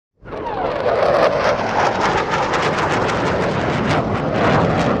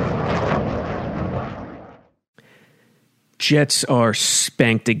Jets are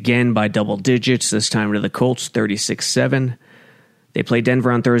spanked again by double digits, this time to the Colts, 36-7. They play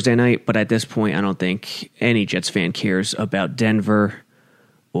Denver on Thursday night, but at this point, I don't think any Jets fan cares about Denver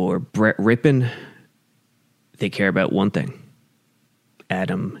or Brett Rippon. They care about one thing: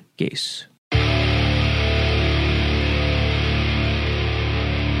 Adam Gase.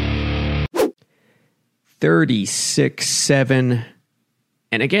 $36-7.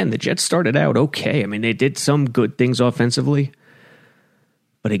 And again, the Jets started out okay. I mean, they did some good things offensively.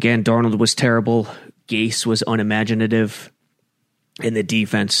 But again, Darnold was terrible. Gase was unimaginative. And the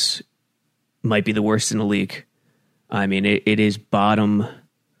defense might be the worst in the league. I mean, it is bottom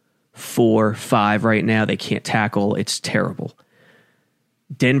 4, 5 right now. They can't tackle. It's terrible.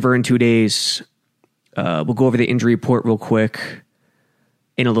 Denver in 2 days. We'll go over the injury report real quick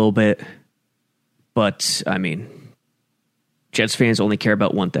in a little bit. But, I mean, Jets fans only care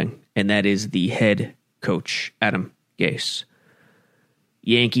about one thing, and that is the head coach, Adam Gase.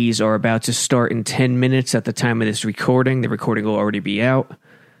 Yankees are about to start in 10 minutes at the time of this recording. The recording will already be out.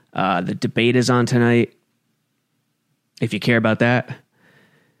 The debate is on tonight, if you care about that.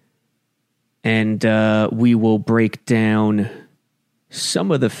 And we will break down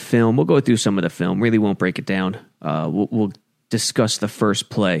some of the film. We'll go through some of the film. Really won't break it down. We'll discuss the first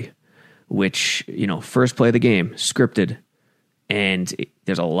play, which, first play of the game, scripted. And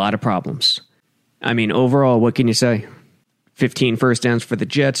there's a lot of problems. I mean, overall, what can you say? 15 first downs for the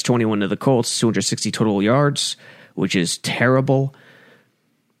Jets, 21 to the Colts, 260 total yards, which is terrible.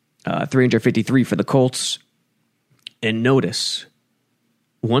 353 for the Colts. And notice,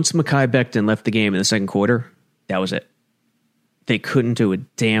 once Mekhi Becton left the game in the second quarter, that was it. They couldn't do a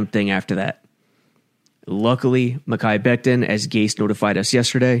damn thing after that. Luckily, Mekhi Becton, as Gase notified us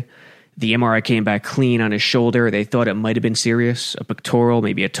yesterday, the MRI came back clean on his shoulder. They thought it might have been serious, a pectoral,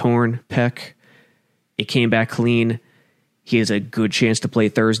 maybe a torn pec. It came back clean. He has a good chance to play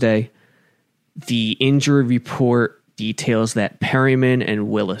Thursday. The injury report details that Perryman and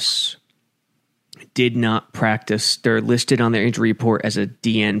Willis did not practice. They're listed on their injury report as a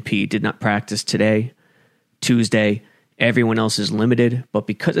DNP, did not practice today, Tuesday. Everyone else is limited, but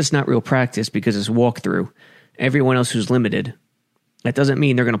because it's not real practice, because it's walkthrough, everyone else who's limited, that doesn't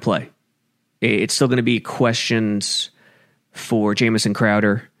mean they're going to play. It's still going to be questions for Jamison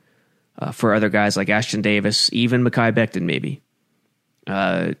Crowder, for other guys like Ashton Davis, even Mekhi Becton maybe.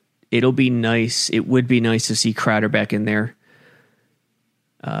 It'll be nice. It would be nice to see Crowder back in there.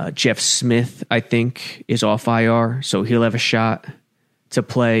 Jeff Smith, I think, is off IR, so he'll have a shot to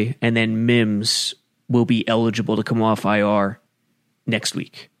play. And then Mims will be eligible to come off IR next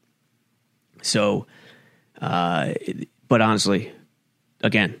week. So, but honestly,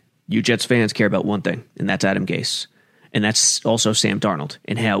 again, you Jets fans care about one thing, and that's Adam Gase. And that's also Sam Darnold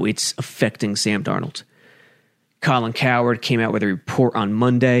and how it's affecting Sam Darnold. Colin Cowherd came out with a report on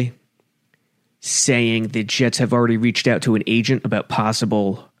Monday saying the Jets have already reached out to an agent about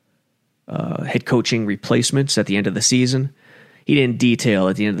possible head coaching replacements at the end of the season. He didn't detail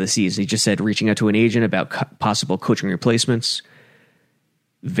at the end of the season. He just said reaching out to an agent about possible coaching replacements.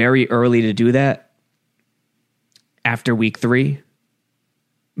 Very early to do that after week 3.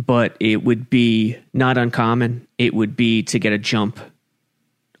 But it would be not uncommon. It would be to get a jump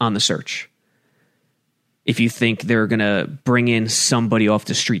on the search. If you think they're going to bring in somebody off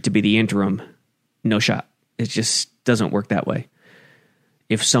the street to be the interim, no shot. It just doesn't work that way.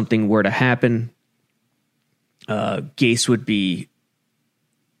 If something were to happen, Gase would be,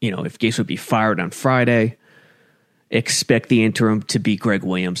 if Gase would be fired on Friday, expect the interim to be Greg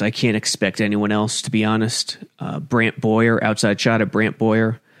Williams. I can't expect anyone else, to be honest. Brant Boyer, outside shot of Brant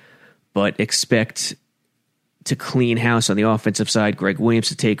Boyer, but expect to clean house on the offensive side. Greg Williams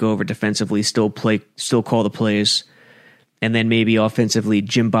to take over defensively, still call the plays, and then maybe offensively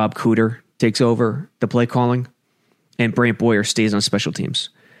Jim Bob Cooter takes over the play calling, and Brant Boyer stays on special teams.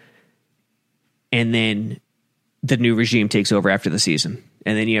 And then the new regime takes over after the season,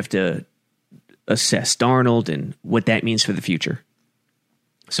 and then you have to assess Darnold and what that means for the future.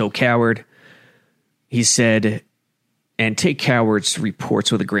 So Cowherd, he said, and take Cowherd's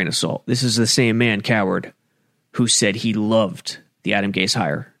reports with a grain of salt. This is the same man, Cowherd, who said he loved the Adam Gase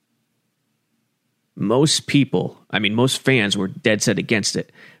hire. Most people, most fans were dead set against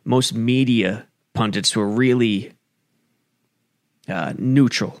it. Most media pundits were really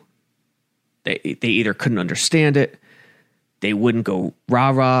neutral. They either couldn't understand it, they wouldn't go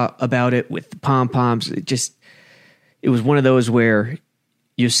rah-rah about it with the pom-poms. It was one of those where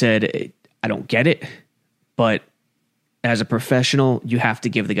you said, I don't get it, but as a professional, you have to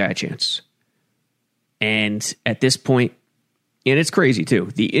give the guy a chance. And at this point, and it's crazy too,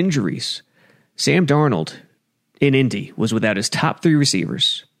 the injuries. Sam Darnold in Indy was without his top 3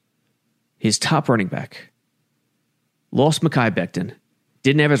 receivers, his top running back, lost Mekhi Becton,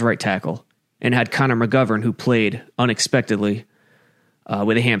 didn't have his right tackle, and had Connor McGovern, who played unexpectedly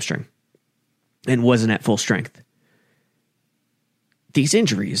with a hamstring and wasn't at full strength. These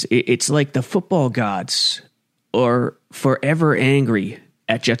injuries, it's like the football gods are forever angry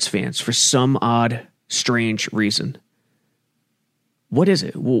at Jets fans for some odd, strange reason. What is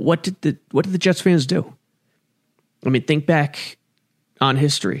it? What did the Jets fans do? I mean, think back on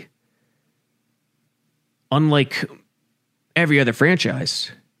history. Unlike every other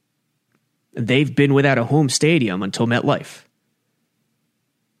franchise, they've been without a home stadium until MetLife.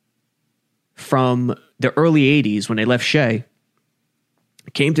 From the early 80s, when they left Shea,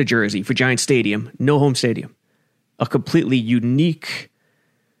 came to Jersey for Giant Stadium, no home stadium. A completely unique,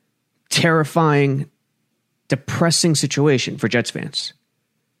 terrifying, depressing situation for Jets fans.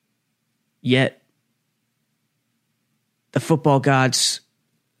 Yet, the football gods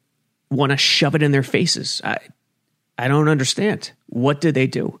want to shove it in their faces. I don't understand. What did they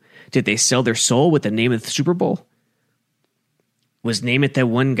do? Did they sell their soul with the name of the Super Bowl? Was Namath that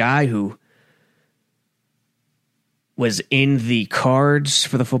one guy who was in the cards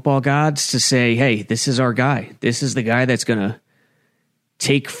for the football gods to say, hey, this is our guy. This is the guy that's going to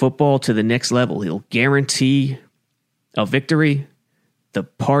take football to the next level. He'll guarantee a victory. The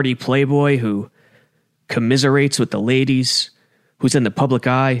party playboy who commiserates with the ladies, who's in the public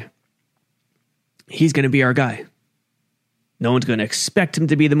eye. He's going to be our guy. No one's going to expect him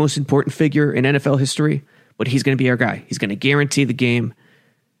to be the most important figure in NFL history, but he's going to be our guy. He's going to guarantee the game.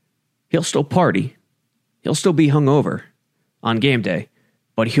 He'll still party. He'll still be hungover on game day,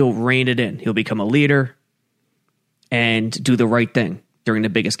 but he'll rein it in. He'll become a leader and do the right thing during the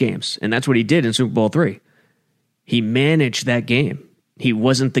biggest games. And that's what he did in Super Bowl III. He managed that game. He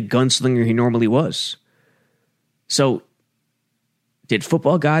wasn't the gunslinger he normally was. So, did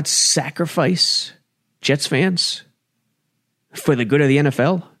football gods sacrifice Jets fans for the good of the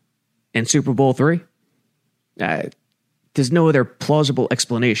NFL in Super Bowl III? There's no other plausible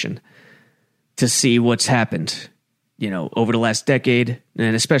explanation to see what's happened, over the last decade,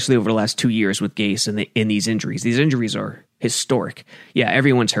 and especially over the last 2 years with Gase and in these injuries. These injuries are historic. Yeah,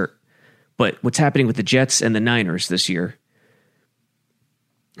 everyone's hurt. But what's happening with the Jets and the Niners this year,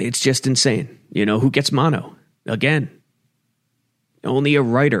 it's just insane. Who gets mono? Again, only a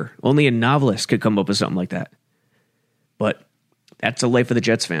writer, only a novelist could come up with something like that. But that's the life of the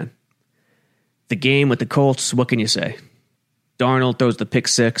Jets fan. The game with the Colts, what can you say? Darnold throws the pick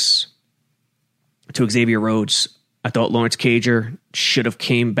six to Xavier Rhodes. I thought Lawrence Cager should have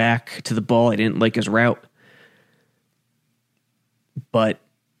came back to the ball. I didn't like his route. But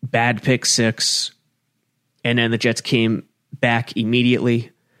bad pick six. And then the Jets came back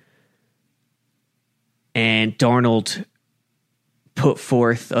immediately. And Darnold put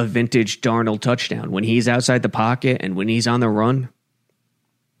forth a vintage Darnold touchdown. When he's outside the pocket and when he's on the run,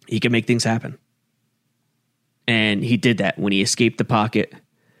 he can make things happen. And he did that when he escaped the pocket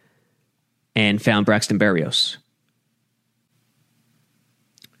and found Braxton Berrios.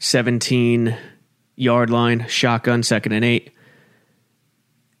 17-yard line, shotgun, 2nd and 8.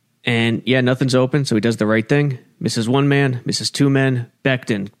 And yeah, nothing's open, so he does the right thing. Misses one man, misses two men.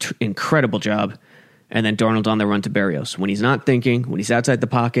 Becton, incredible job. And then Darnold on the run to Berrios. When he's not thinking, when he's outside the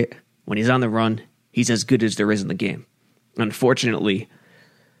pocket, when he's on the run, he's as good as there is in the game. Unfortunately,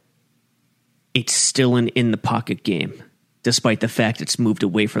 it's still an in-the-pocket game, despite the fact it's moved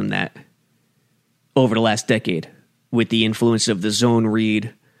away from that over the last decade with the influence of the zone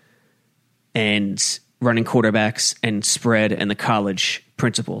read and running quarterbacks and spread and the college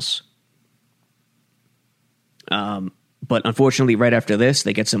principles. But unfortunately, right after this,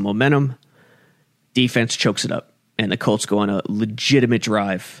 they get some momentum. Defense chokes it up, and the Colts go on a legitimate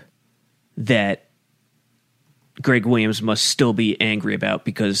drive that Greg Williams must still be angry about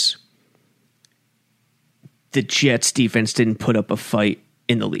because the Jets defense didn't put up a fight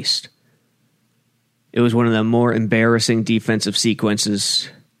in the least. It was one of the more embarrassing defensive sequences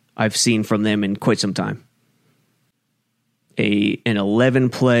I've seen from them in quite some time. An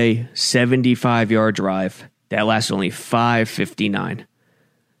 11-play, 75-yard drive that lasted only 5:59.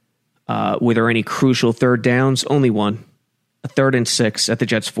 Were there any crucial third downs? Only one. A 3rd and 6 at the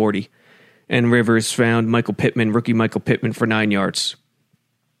Jets' 40. And Rivers found rookie Michael Pittman for 9 yards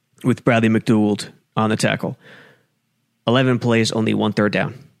with Bradley McDougald on the tackle. 11 plays, only 1 third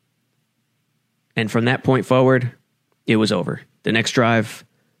down. And from that point forward, it was over. The next drive,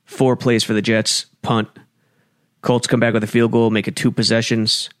 4 plays for the Jets, punt. Colts come back with a field goal, make it 2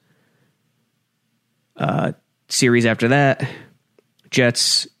 possessions. Series after that,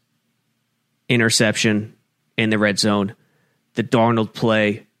 Jets interception, in the red zone. The Darnold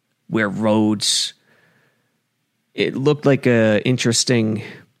play where Rhodes, it looked like a interesting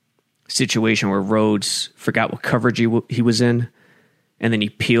situation where Rhodes forgot what coverage he was in, and then he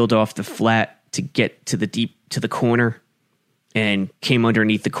peeled off the flat to get to the corner and came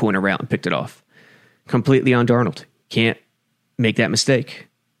underneath the corner route and picked it off. Completely on Darnold. Can't make that mistake.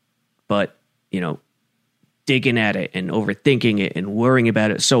 But, digging at it and overthinking it and worrying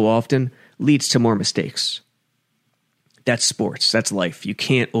about it so often leads to more mistakes. That's sports. That's life. You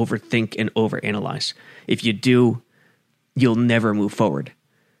can't overthink and overanalyze. If you do, you'll never move forward.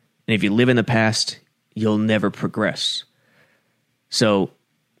 And if you live in the past, you'll never progress. So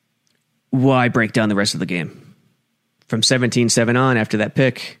why break down the rest of the game? From 17-7 on, after that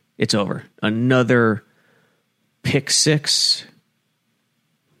pick, it's over. Another pick six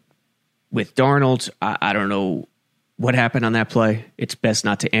with Darnold. I don't know what happened on that play. It's best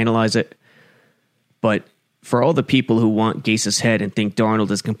not to analyze it. But for all the people who want Gase's head and think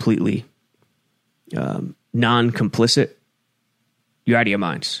Darnold is completely non-complicit, you're out of your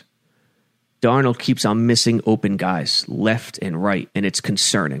minds. Darnold keeps on missing open guys left and right, and it's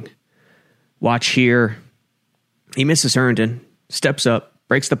concerning. Watch here. He misses Herndon, steps up,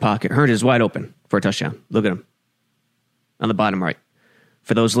 breaks the pocket. Herndon is wide open for a touchdown. Look at him on the bottom right.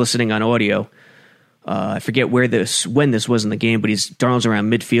 For those listening on audio, I forget when this was in the game, but Darnold's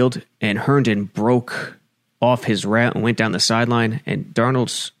around midfield, and Herndon broke off his route and went down the sideline, and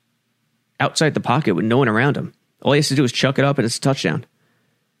Darnold's outside the pocket with no one around him. All he has to do is chuck it up, and it's a touchdown.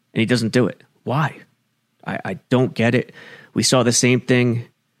 And he doesn't do it. Why? I don't get it. We saw the same thing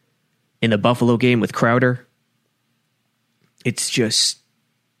in the Buffalo game with Crowder. It's just,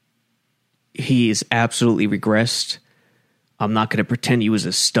 he is absolutely regressed. I'm not going to pretend he was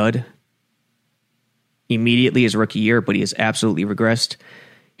a stud immediately his rookie year, but he has absolutely regressed.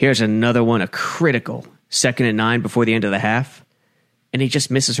 Here's another one, a critical 2nd and 9 before the end of the half, and he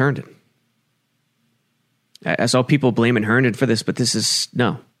just misses Herndon. I saw people blaming Herndon for this, but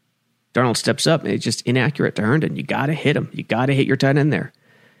no. Darnold steps up, and it's just inaccurate to Herndon. You got to hit him. You got to hit your tight end there.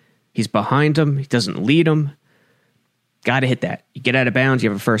 He's behind him. He doesn't lead him. Got to hit that. You get out of bounds, you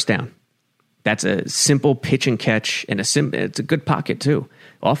have a first down. That's a simple pitch and catch, and it's a good pocket too.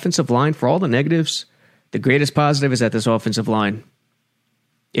 Offensive line, for all the negatives, the greatest positive is that this offensive line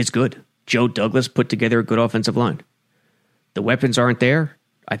is good. Joe Douglas put together a good offensive line. The weapons aren't there.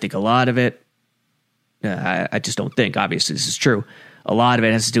 I think a lot of it, I just don't think, obviously this is true, a lot of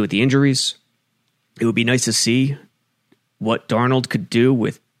it has to do with the injuries. It would be nice to see what Darnold could do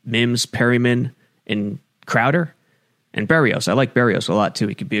with Mims, Perryman, and Crowder. And Berrios. I like Berrios a lot, too.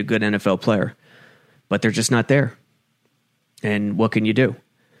 He could be a good NFL player. But they're just not there. And what can you do?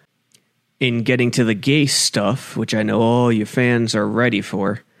 In getting to the Gase stuff, which I know all you fans are ready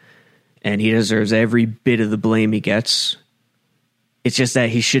for, and he deserves every bit of the blame he gets, it's just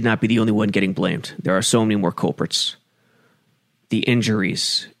that he should not be the only one getting blamed. There are so many more culprits. The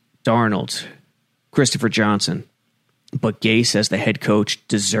injuries, Darnold, Christopher Johnson. But Gase, as the head coach,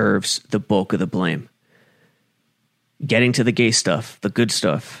 deserves the bulk of the blame. Getting to the Gase stuff, the good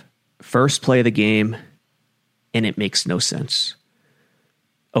stuff. First play of the game, and it makes no sense.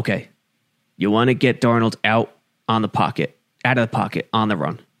 Okay, you want to get Darnold out of the pocket, on the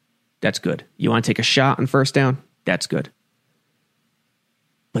run. That's good. You want to take a shot on first down? That's good.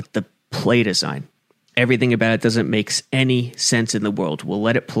 But the play design, everything about it doesn't make any sense in the world. We'll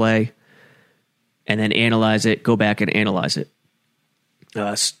let it play and then analyze it, go back and analyze it.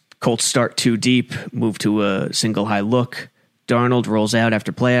 Colts start too deep, move to a single high look. Darnold rolls out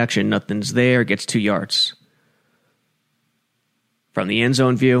after play action. Nothing's there, gets 2 yards. From the end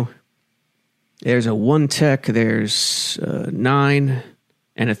zone view, there's a 1 tech, there's 9,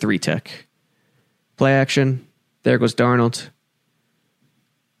 and a 3 tech. Play action, there goes Darnold.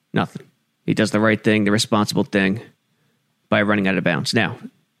 Nothing. He does the right thing, the responsible thing, by running out of bounds. Now,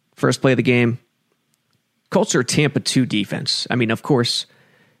 first play of the game, Colts are Tampa 2 defense. I mean, of course,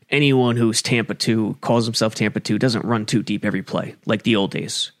 anyone who's Tampa 2, calls himself Tampa 2, doesn't run too deep every play, like the old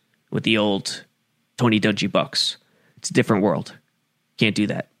days, with the old Tony Dungy Bucks. It's a different world. Can't do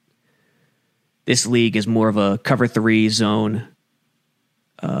that. This league is more of a cover 3 zone,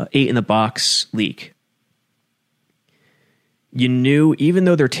 8 in the box league. You knew, even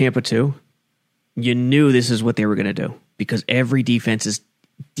though they're Tampa 2, you knew this is what they were going to do, because every defense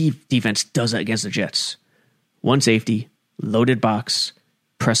does it against the Jets. 1 safety, loaded box,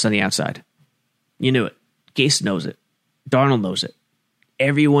 press on the outside. You knew it. Gase knows it. Darnold knows it.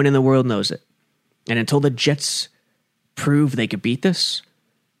 Everyone in the world knows it. And until the Jets prove they could beat this,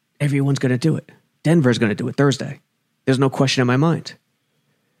 everyone's going to do it. Denver's going to do it Thursday. There's no question in my mind.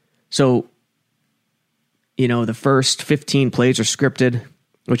 So The first 15 plays are scripted,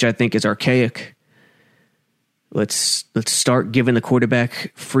 which I think is archaic. Let's start giving the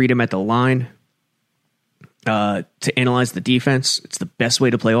quarterback freedom at the line to analyze the defense. It's the best way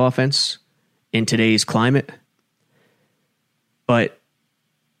to play offense in today's climate. But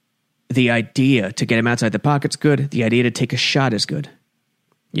the idea to get him outside the pocket's good. The idea to take a shot is good.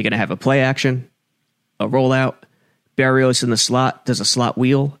 You're going to have a play action, a rollout. Berrios in the slot does a slot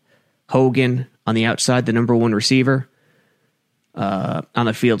wheel. Hogan on the outside, the number one receiver. On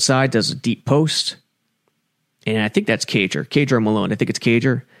the field side, does a deep post. And I think that's Cager. Cager or Malone. I think it's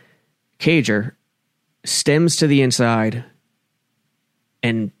Cager. Cager stems to the inside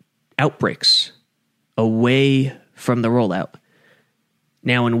and outbreaks away from the rollout.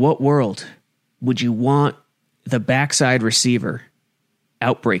 Now, in what world would you want the backside receiver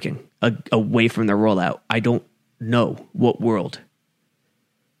outbreaking away from the rollout? I don't know what world.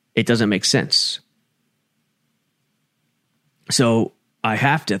 It doesn't make sense. So I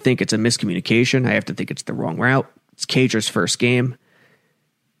have to think it's a miscommunication. I have to think it's the wrong route. It's Cager's first game,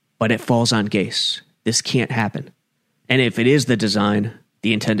 but it falls on Gase. This can't happen. And if it is the design,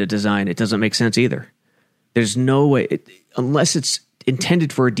 the intended design, it doesn't make sense either. There's no way, unless it's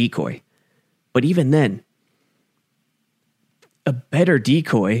intended for a decoy. But even then, a better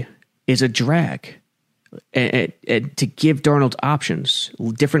decoy is a drag. And to give Darnold options,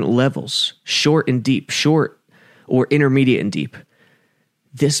 different levels, short and deep, short or intermediate and deep.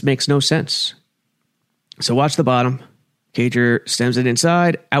 This makes no sense. So watch the bottom. Cager stems it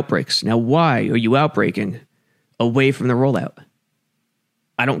inside, outbreaks. Now, why are you outbreaking away from the rollout?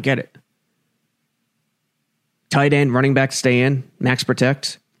 I don't get it. Tight end, running back stay in, max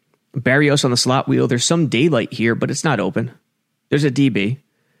protect. Berrios on the slot wheel. There's some daylight here, but it's not open. There's a DB.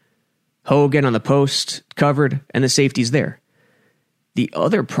 Hogan on the post, covered, and the safety's there. The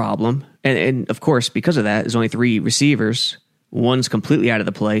other problem, and of course, because of that, there's only 3 receivers. One's completely out of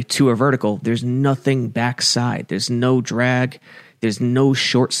the play. 2 are vertical. There's nothing backside. There's no drag. There's no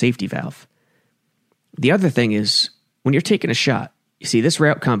short safety valve. The other thing is, when you're taking a shot, you see this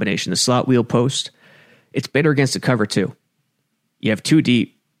route combination, the slot wheel post, it's better against a cover 2. You have 2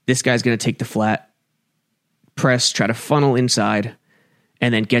 deep. This guy's going to take the flat, press, try to funnel inside,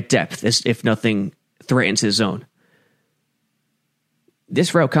 and then get depth if nothing threatens his zone.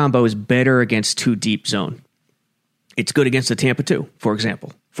 This route combo is better against 2 deep zone. It's good against the Tampa 2,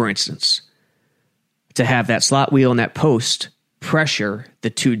 for instance, to have that slot wheel and that post pressure the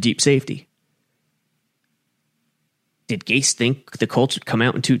 2 deep safety. Did Gase think the Colts would come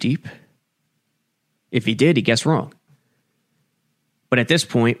out in 2 deep? If he did, he guessed wrong. But at this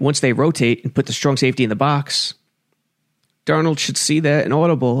point, once they rotate and put the strong safety in the box, Darnold should see that and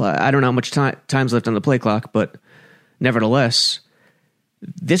audible. I don't know how much time's left on the play clock, but nevertheless,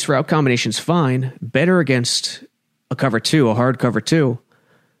 this route combination's fine. Better against a cover 2, a hard cover 2.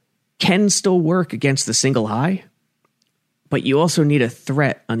 Can still work against the single high, but you also need a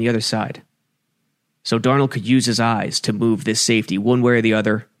threat on the other side. So Darnold could use his eyes to move this safety one way or the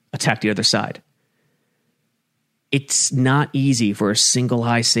other, attack the other side. It's not easy for a single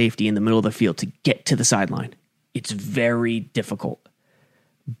high safety in the middle of the field to get to the sideline. It's very difficult.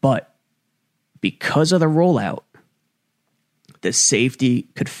 But because of the rollout, the safety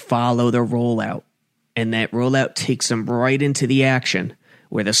could follow the rollout, and that rollout takes them right into the action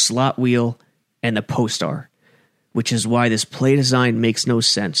where the slot wheel and the post are, which is why this play design makes no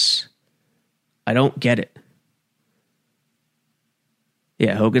sense. I don't get it.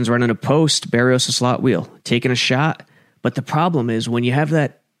 Yeah, Hogan's running a post, Berrios a slot wheel, taking a shot. But the problem is when you have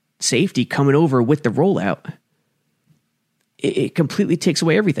that safety coming over with the rollout, it completely takes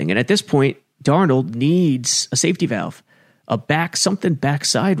away everything. And at this point, Darnold needs a safety valve. Something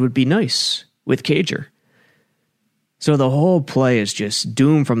backside would be nice with Cager. So the whole play is just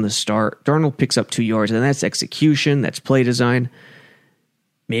doomed from the start. Darnold picks up 2 yards, and that's execution, that's play design,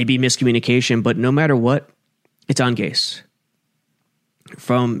 maybe miscommunication, but no matter what, it's on Gase.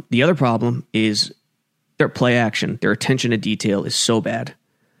 From the other problem is their play action, their attention to detail is so bad.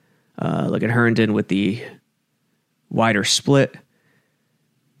 Look at Herndon with the wider split.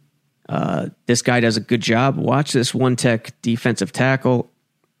 This guy does a good job. Watch this one-tech defensive tackle.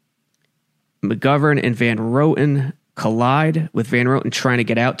 McGovern and Van Roten collide with Van Roten trying to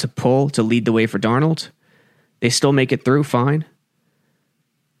get out to pull to lead the way for Darnold. They still make it through fine.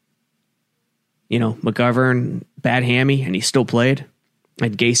 McGovern, bad hammy, and he still played.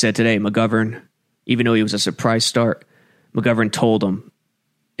 And Gase said today, McGovern, even though he was a surprise start, McGovern told him,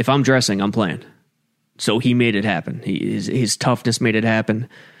 if I'm dressing, I'm playing. So he made it happen. His toughness made it happen.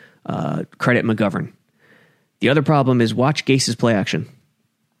 Credit McGovern. The other problem is watch Gase's play action.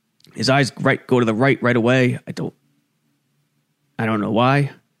 His eyes go to the right away. I don't know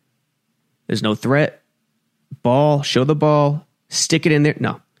why. There's no threat. Ball, show the ball, stick it in there.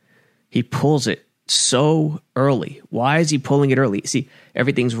 No. He pulls it so early. Why is he pulling it early? See,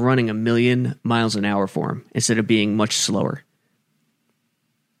 everything's running 1,000,000 miles an hour for him instead of being much slower.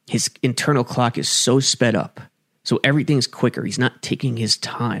 His internal clock is so sped up. So everything's quicker. He's not taking his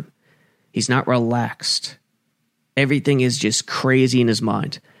time. He's not relaxed. Everything is just crazy in his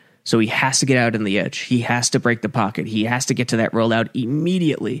mind. So he has to get out on the edge. He has to break the pocket. He has to get to that rollout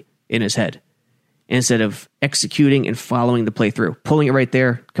immediately in his head instead of executing and following the play through. Pulling it right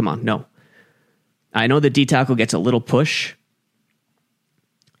there, come on, no. I know the D tackle gets a little push.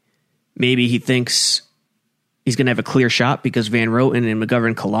 Maybe he thinks he's going to have a clear shot because Van Roten and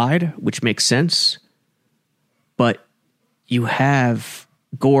McGovern collide, which makes sense. But you have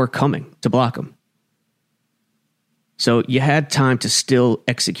Gore coming to block him. So you had time to still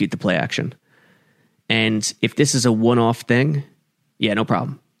execute the play action. And if this is a one-off thing, yeah, no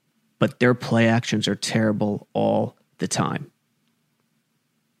problem. But their play actions are terrible all the time.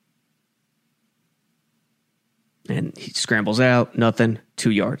 And he scrambles out, nothing,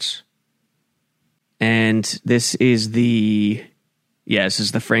 2 yards. And this is the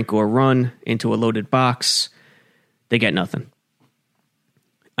Frank Gore run into a loaded box. They get nothing.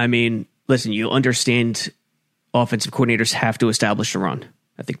 I mean, listen, you understand offensive coordinators have to establish a run.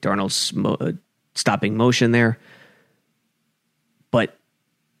 I think Darnold's stopping motion there. But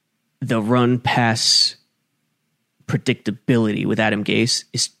the run pass predictability with Adam Gase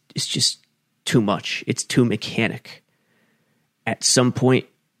is just too much. It's too mechanic. At some point,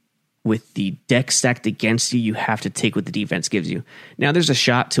 with the deck stacked against you, you have to take what the defense gives you. Now, there's a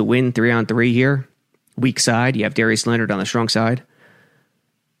shot to win 3-on-3 here. Weak side. You have Darius Leonard on the strong side.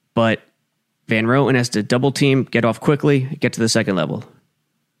 But Van Roten has to double team, get off quickly, get to the second level.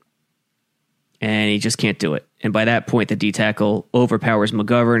 And he just can't do it. And by that point, the D tackle overpowers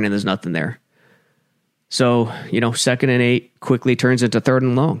McGovern, and there's nothing there. So, 2nd and 8 quickly turns into 3rd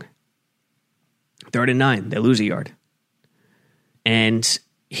and long. 3rd and 9, they lose a yard. And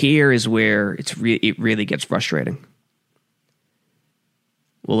here is where it really gets frustrating.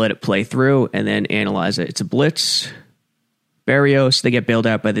 We'll let it play through and then analyze it. It's a blitz. Berrios, they get bailed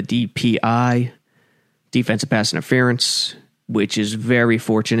out by the DPI, defensive pass interference, which is very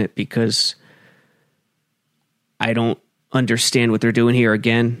fortunate because I don't understand what they're doing here.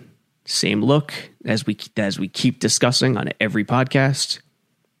 Again, same look as we keep discussing on every podcast.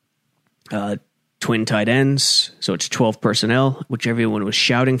 Twin tight ends, so it's 12 personnel, which everyone was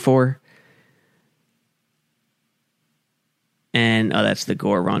shouting for. And that's the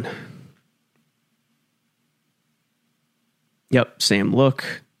Gore run. Yep, same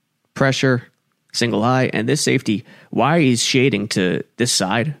look, pressure, single eye, and this safety, why he's shading to this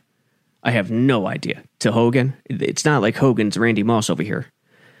side, I have no idea. To Hogan, it's not like Hogan's Randy Moss over here.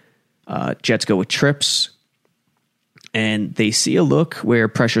 Jets go with trips, and they see a look where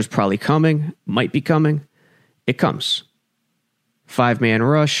pressure's probably coming, might be coming. It comes. 5-man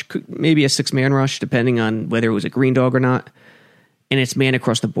rush, maybe a 6-man rush, depending on whether it was a green dog or not, and it's man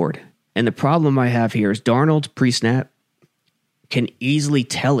across the board. And the problem I have here is Darnold, pre-snap, can easily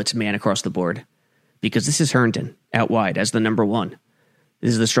tell it's man across the board because this is Herndon out wide as the number 1.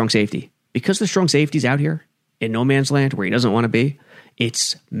 This is the strong safety. Because the strong safety's out here in no man's land where he doesn't want to be,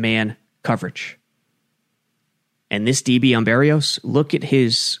 it's man coverage. And this DB on Berrios, look at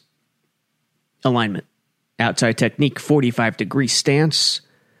his alignment. Outside technique, 45-degree stance,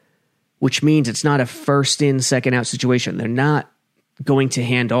 which means it's not a first in, second out situation. They're not going to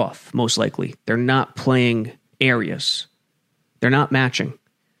hand off, most likely. They're not playing areas. They're not matching.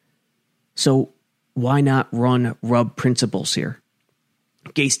 So why not run rub principles here?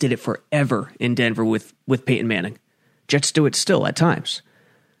 Gase did it forever in Denver with Peyton Manning. Jets do it still at times.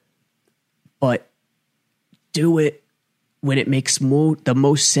 But do it when it makes the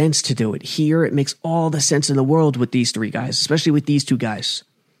most sense to do it. Here, it makes all the sense in the world with these 3 guys, especially with these 2 guys.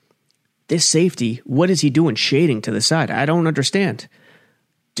 This safety, what is he doing shading to the side? I don't understand.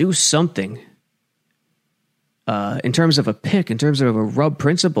 Do something. In terms of a pick, in terms of a rub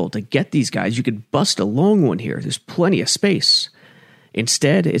principle to get these guys, you could bust a long one here. There's plenty of space.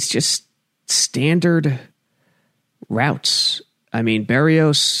 Instead, it's just standard routes. I mean,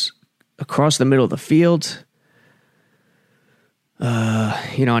 Berrios across the middle of the field,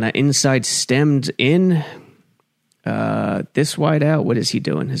 on an inside stemmed in, this wide out. What is he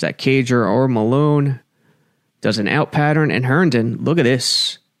doing? Is that Cager or Malone? Does an out pattern, and Herndon, look at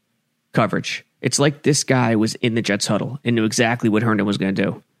this coverage. It's like this guy was in the Jets huddle and knew exactly what Herndon was going to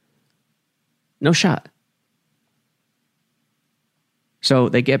do. No shot. So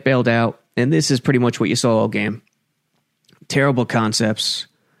they get bailed out, and this is pretty much what you saw all game. Terrible concepts,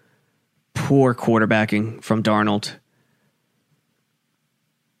 poor quarterbacking from Darnold,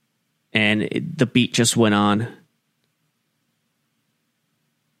 and the beat just went on.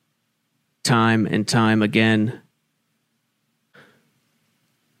 Time and time again.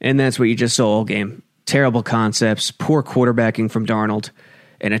 And that's what you just saw all game. Terrible concepts, poor quarterbacking from Darnold,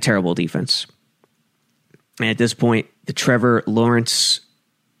 and a terrible defense. And at this point, the Trevor Lawrence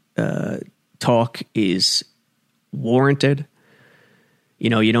talk is warranted. You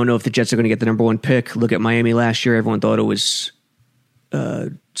know, you don't know if the Jets are going to get the number one pick. Look at Miami last year. Everyone thought it was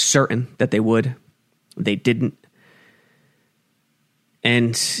certain that they would. They didn't.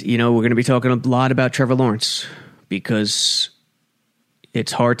 And, you know, we're going to be talking a lot about Trevor Lawrence because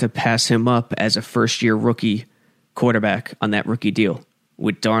it's hard to pass him up as a first-year rookie quarterback on that rookie deal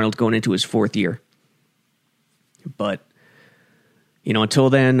with Darnold going into his fourth year. But, you know, until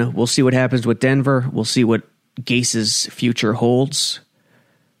then, we'll see what happens with Denver. We'll see what Gase's future holds.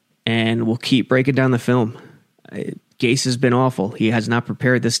 And we'll keep breaking down the film. Gase has been awful. He has not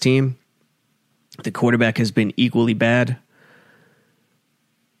prepared this team. The quarterback has been equally bad,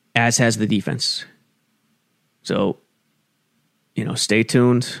 as has the defense. So, you know, stay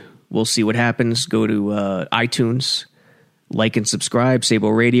tuned. We'll see what happens. Go to iTunes, like and subscribe,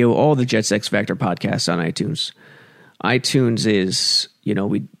 Sable Radio, all the Jets X Factor podcasts on iTunes. iTunes is, you know,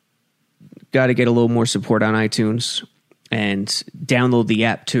 we got to get a little more support on iTunes and download the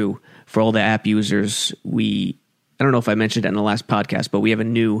app too for all the app users. I don't know if I mentioned it in the last podcast, but we have a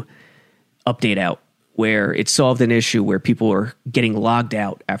new update out where it solved an issue where people were getting logged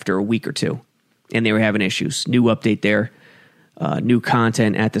out after a week or two and they were having issues. New update there, new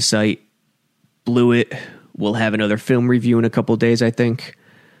content at the site. Blew it. We'll have another film review in a couple of days, I think.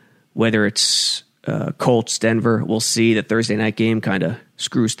 Whether it's Colts, Denver, we'll see. The Thursday night game kind of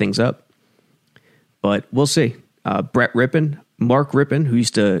screws things up. But we'll see. Mark Rippon, who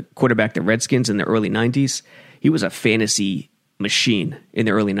used to quarterback the Redskins in the early 90s, he was a fantasy machine in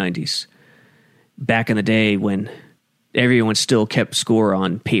the early 90s. Back in the day when everyone still kept score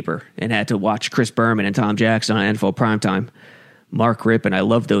on paper and had to watch Chris Berman and Tom Jackson on NFL Primetime. Mark Rippon, I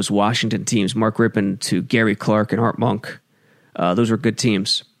love those Washington teams. Mark Rippon to Gary Clark and Art Monk. Those were good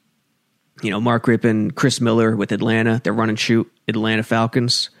teams. You know, Mark Rippon, Chris Miller with Atlanta, the run and shoot Atlanta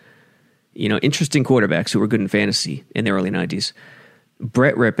Falcons. You know, interesting quarterbacks who were good in fantasy in the early 90s.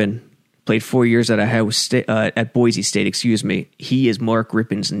 Brett Rippon played 4 years at Boise State, He is Mark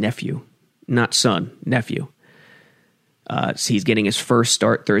Rippon's nephew. Not son, nephew. So he's getting his first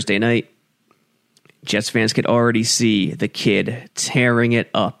start Thursday night. Jets fans could already see the kid tearing it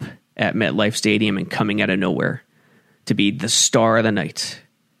up at MetLife Stadium and coming out of nowhere to be the star of the night.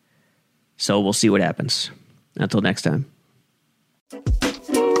 So we'll see what happens. Until next time.